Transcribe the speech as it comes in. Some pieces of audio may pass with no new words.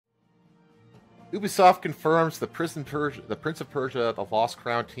Ubisoft confirms the Prince of Persia, the Lost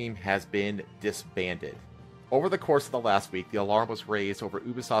Crown team has been disbanded. Over the course of the last week, the alarm was raised over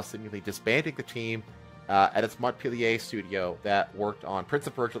Ubisoft seemingly disbanding the team at its Montpellier studio that worked on Prince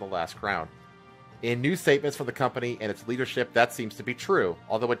of Persia, the Last Crown. In new statements from the company and its leadership, that seems to be true,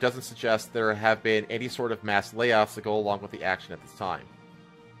 although it doesn't suggest there have been any sort of mass layoffs to go along with the action at this time.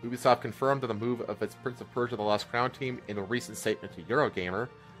 Ubisoft confirmed the move of its Prince of Persia, the Lost Crown team in a recent statement to Eurogamer,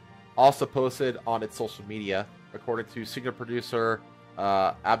 also posted on its social media. According to senior producer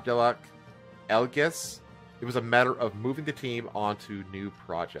Abdelak Elgis, it was a matter of moving the team onto new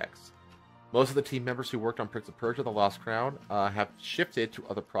projects. Most of the team members who worked on Prince of Persia, The Lost Crown, have shifted to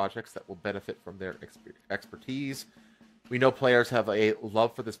other projects that will benefit from their expertise. We know players have a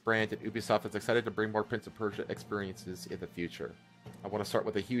love for this brand, and Ubisoft is excited to bring more Prince of Persia experiences in the future. I want to start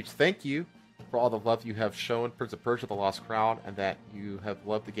with a huge thank you for all the love you have shown Prince of Persia, The Lost Crown, and that you have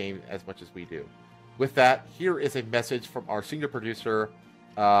loved the game as much as we do. With that, here is a message from our senior producer,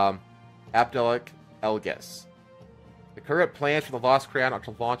 Abdelak Elges. The current plans for The Lost Crown are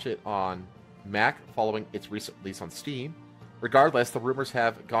to launch it on Mac following its recent release on Steam. Regardless, the rumors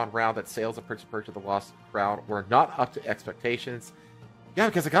have gone around that sales of Prince of Persia: The Lost Crown were not up to expectations. Yeah,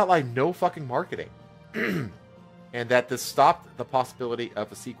 because it got like no fucking marketing. And that this stopped the possibility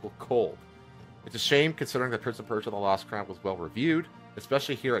of a sequel cold. It's a shame considering that Prince of Persia: The Lost Crown was well reviewed,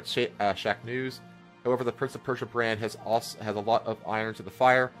 especially here at Shack News. However, the Prince of Persia brand has a lot of irons in the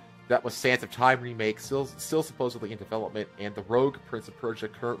fire. That was Sands of Time remake, still supposedly in development, and the Rogue Prince of Persia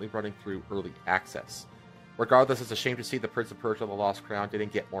currently running through early access. Regardless, it's a shame to see the Prince of Persia: The Lost Crown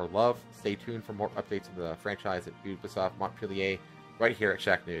didn't get more love. Stay tuned for more updates in the franchise at Ubisoft Montpellier, right here at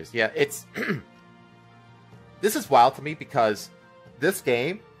Shack News. Yeah, it's this is wild to me because this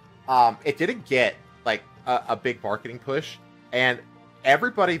game, it didn't get like a big marketing push, and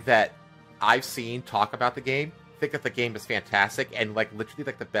everybody that I've seen talk about the game think that the game is fantastic and like literally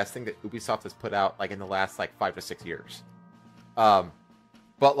like the best thing that Ubisoft has put out like in the last like 5 to 6 years.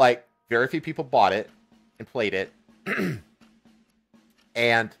 But like very few people bought it and played it,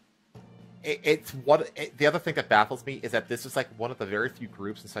 and the other thing that baffles me is that this is like one of the very few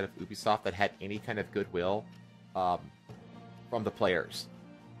groups inside of Ubisoft that had any kind of goodwill from the players.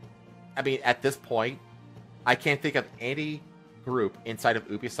 I mean, at this point, I can't think of any group inside of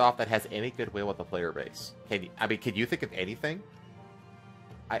Ubisoft that has any goodwill with the player base. Can you think of anything?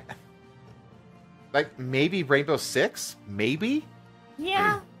 Like maybe Rainbow Six, maybe.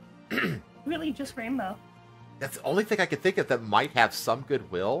 Yeah, really, just Rainbow. That's the only thing I could think of that might have some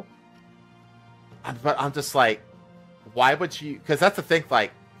goodwill. But I'm just like, why would you? Because that's the thing.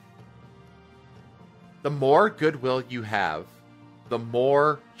 Like, the more goodwill you have, the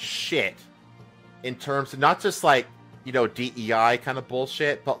more shit in terms of not just like, you know, DEI kind of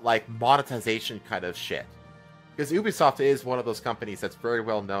bullshit, but like monetization kind of shit. Because Ubisoft is one of those companies that's very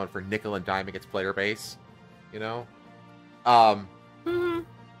well known for nickel and diming its player base, you know?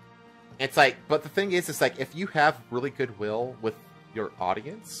 It's like, but the thing is, it's like, if you have really goodwill with your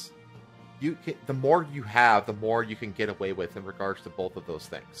audience, the more you have, the more you can get away with in regards to both of those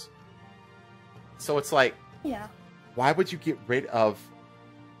things. So it's like, yeah, why would you get rid of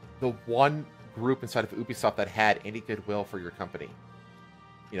the one group inside of Ubisoft that had any goodwill for your company?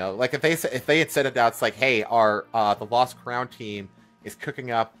 You know, like if they had said it out, it's like, hey, our the Lost Crown team is cooking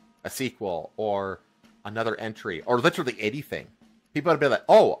up a sequel or another entry or literally anything, people would be like,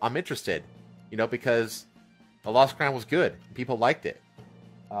 oh, I'm interested, you know, because the Lost Crown was good, people liked it.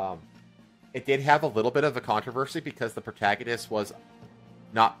 It did have a little bit of a controversy because the protagonist was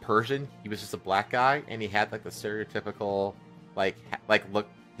not Persian, he was just a black guy, and he had like the stereotypical like look.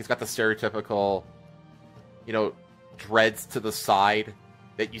 He's got the stereotypical, you know, dreads to the side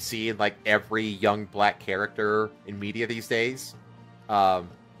that you see in like every young black character in media these days. But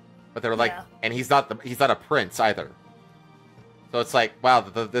they're like, yeah. And he's not a prince either. So it's like, wow,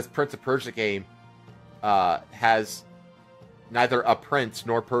 this Prince of Persia game has neither a prince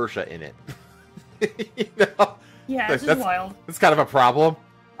nor Persia in it. You know? Yeah, it's just wild. It's kind of a problem.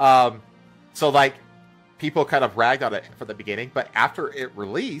 So like, people kind of ragged on it from the beginning, but after it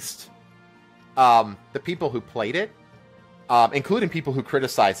released, the people who played it, including people who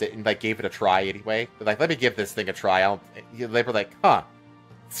criticized it and like gave it a try anyway, they're like, let me give this thing a try. They were like, huh,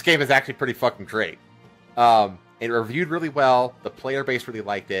 this game is actually pretty fucking great. It reviewed really well. The player base really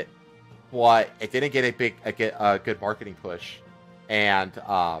liked it, but it didn't get a good marketing push, and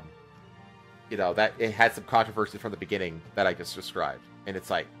you know, that it had some controversy from the beginning that I just described. And it's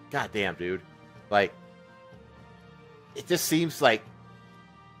like, god damn, dude, like, it just seems like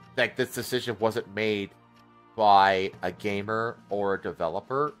this decision wasn't made by a gamer or a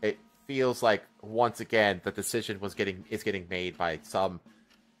developer. It feels like once again the decision is getting made by some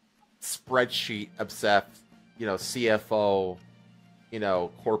spreadsheet obsessed, CFO,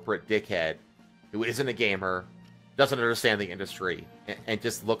 corporate dickhead who isn't a gamer, doesn't understand the industry, and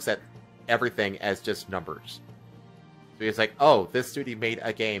just looks at everything as just numbers. So he's like, oh, this studio made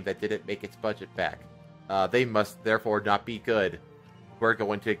a game that didn't make its budget back. They must therefore not be good. We're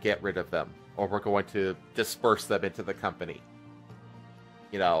going to get rid of them, or we're going to disperse them into the company.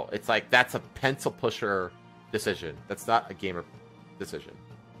 It's like, that's a pencil pusher decision. That's not a gamer decision.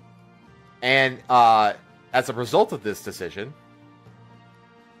 And as a result of this decision,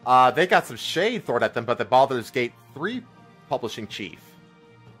 they got some shade thrown at them by the Baldur's Gate 3 publishing chief.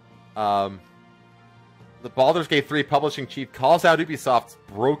 The Baldur's Gate 3 publishing chief calls out Ubisoft's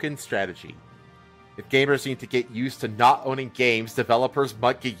broken strategy. If gamers need to get used to not owning games, developers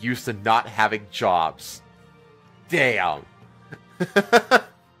might get used to not having jobs. Damn.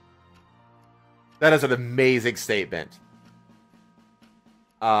 That is an amazing statement.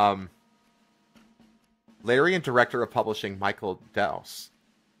 Larian director of publishing Michael Dowse,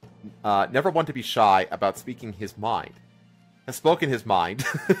 never one to be shy about speaking his mind, has spoken his mind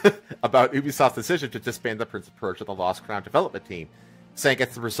about Ubisoft's decision to disband the Prince of Persia: The Lost Crown development team, saying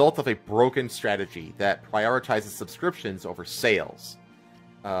it's the result of a broken strategy that prioritizes subscriptions over sales.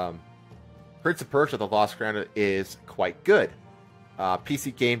 Prince of Persia: The Lost Crown is quite good.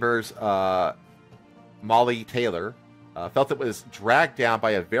 PC gamers Molly Taylor felt it was dragged down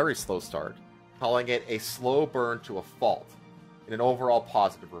by a very slow start, calling it a slow burn to a fault in an overall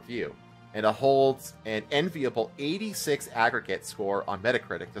positive review. And it holds an enviable 86 aggregate score on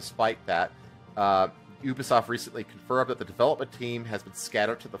Metacritic. Despite that, Ubisoft recently confirmed that the development team has been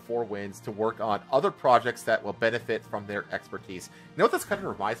scattered to the four winds to work on other projects that will benefit from their expertise. You know what this kind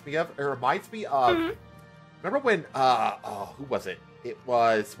of reminds me of? It reminds me of... Remember when... who was it?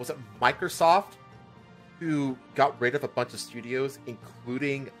 Was it Microsoft who got rid of a bunch of studios,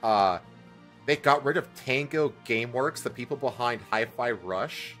 including... they got rid of Tango Gameworks, the people behind Hi-Fi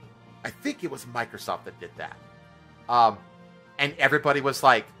Rush. I think it was Microsoft that did that. And everybody was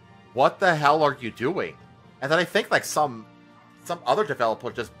like, what the hell are you doing? And then I think like some other developer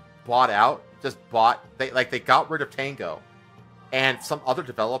just they got rid of Tango. And some other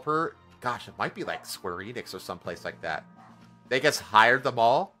developer, gosh, it might be like Square Enix or someplace like that. They just hired them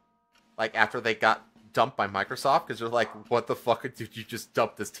all, like after they got dumped by Microsoft, because they're like, what the fuck did you just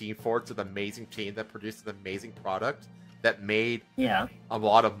dump this team for? It's an amazing team that produced an amazing product that made a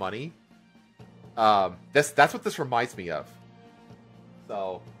lot of money. That's what this reminds me of.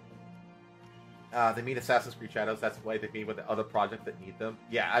 So they mean Assassin's Creed Shadows. That's why they mean with the other projects that need them.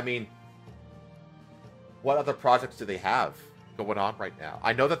 Yeah, I mean, what other projects do they have going on right now?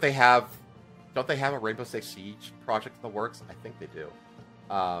 I know that they have. Don't they have a Rainbow Six Siege project in the works? I think they do.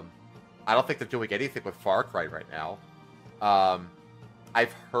 I don't think they're doing anything with Far Cry right now.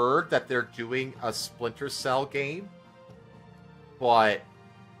 I've heard that they're doing a Splinter Cell game, but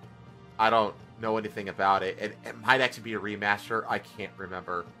I don't know anything about it. It might actually be a remaster. I can't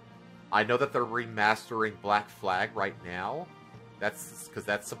remember. I know that they're remastering Black Flag right now. That's because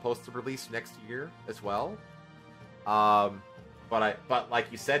that's supposed to release next year as well. But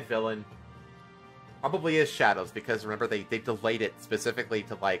like you said, Villain, probably is Shadows, because remember they delayed it specifically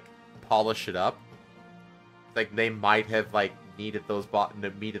to like polish it up. Like they might have like needed those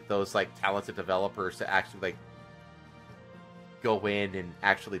like talented developers to actually like go in and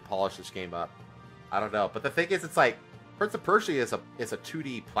actually polish this game up. I don't know, but the thing is, it's like Prince of Persia is a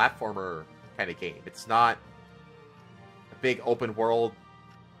 2D platformer kind of game. It's not a big open world,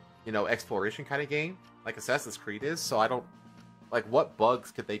 exploration kind of game like Assassin's Creed is. So I don't like, what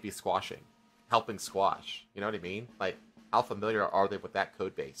bugs could they be helping squash? You know what I mean? Like, how familiar are they with that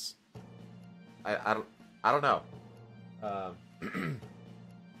code base? I don't know. Let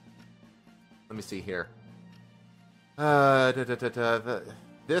me see here.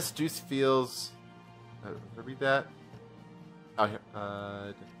 This juice feels. Did I read that? Oh, here.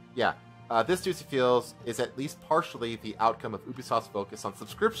 Yeah. This Juicy Feels is at least partially the outcome of Ubisoft's focus on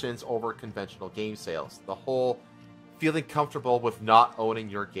subscriptions over conventional game sales. The whole feeling comfortable with not owning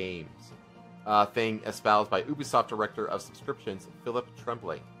your games thing espoused by Ubisoft Director of Subscriptions Philip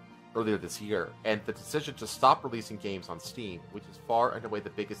Tremblay earlier this year, and the decision to stop releasing games on Steam, which is far and away the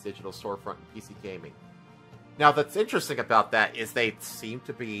biggest digital storefront in PC gaming. Now, that's interesting about that is they seem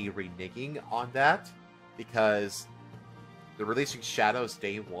to be reneging on that, because they're releasing Shadows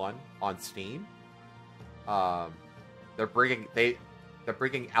day one on Steam. They're bringing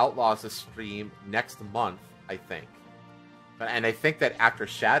Outlaws to Steam next month, I think. And I think that after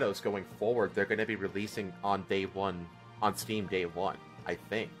Shadows going forward, they're going to be releasing on day one on Steam day one, I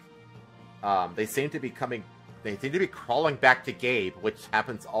think. They seem to be crawling back to Gabe, which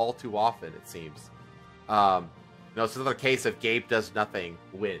happens all too often, it seems. It's another case of Gabe does nothing,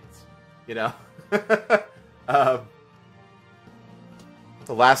 wins. The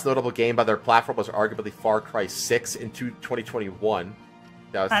last notable game by their platform was arguably Far Cry 6 in 2021.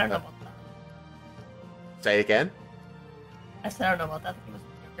 That was, I don't know about that. Say it again? I said I don't know about that. The game was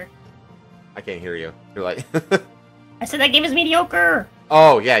mediocre. I can't hear you. You're like... I said that game is mediocre!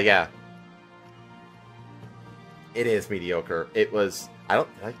 Oh, yeah. It is mediocre. It was... did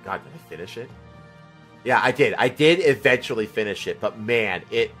I finish it? Yeah, I did. I did eventually finish it, but man,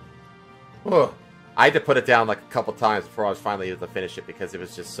 I had to put it down like a couple times before I was finally able to finish it because it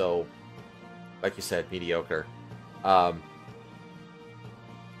was just so, like you said, mediocre.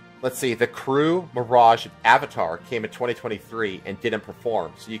 Let's see. The Crew, Mirage, and Avatar came in 2023 and didn't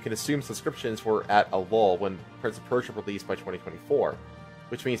perform, so you can assume subscriptions were at a lull when Prince of Persia released by 2024,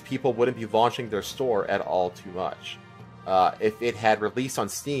 which means people wouldn't be launching their store at all too much. If it had released on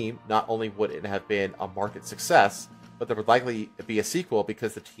Steam, not only would it have been a market success, but there would likely be a sequel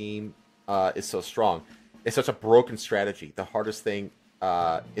because the team is so strong. It's such a broken strategy. The hardest thing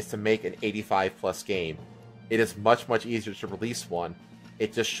is to make an 85-plus game. It is much, much easier to release one.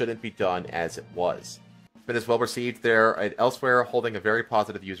 It just shouldn't be done as it was. It's been as well received there and elsewhere, holding a very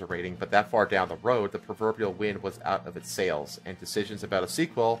positive user rating, but that far down the road, the proverbial wind was out of its sails, and decisions about a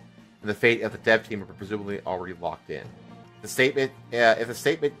sequel and the fate of the dev team are presumably already locked in. The statement, if the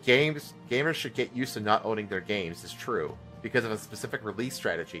statement gamers should get used to not owning their games is true, because of a specific release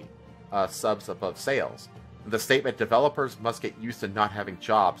strategy, subs above sales. The statement developers must get used to not having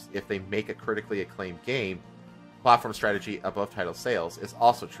jobs if they make a critically acclaimed game, platform strategy above title sales is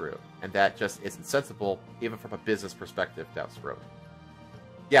also true, and that just isn't sensible, even from a business perspective, Douse wrote.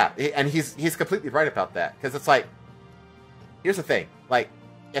 Yeah, and he's completely right about that, because it's like, here's the thing, like,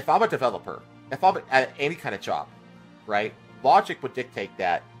 if I'm a developer, if I'm at any kind of job, right, logic would dictate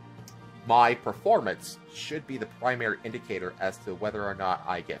that my performance should be the primary indicator as to whether or not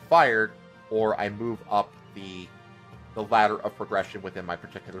I get fired or I move up the ladder of progression within my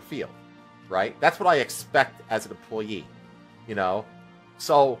particular field, right? That's what I expect as an employee, you know?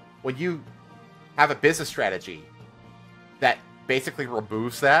 So when you have a business strategy that basically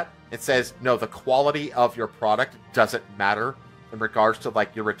removes that and says, no, the quality of your product doesn't matter in regards to,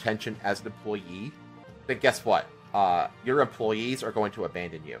 like, your retention as an employee, then guess what? Your employees are going to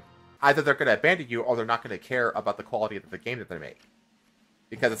abandon you. Either they're going to abandon you or they're not going to care about the quality of the game that they make.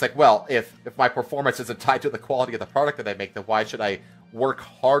 Because it's like, well, if my performance isn't tied to the quality of the product that I make, then why should I work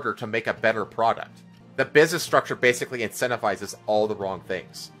harder to make a better product? The business structure basically incentivizes all the wrong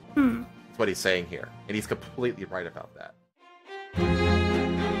things. That's what he's saying here. And he's completely right about that.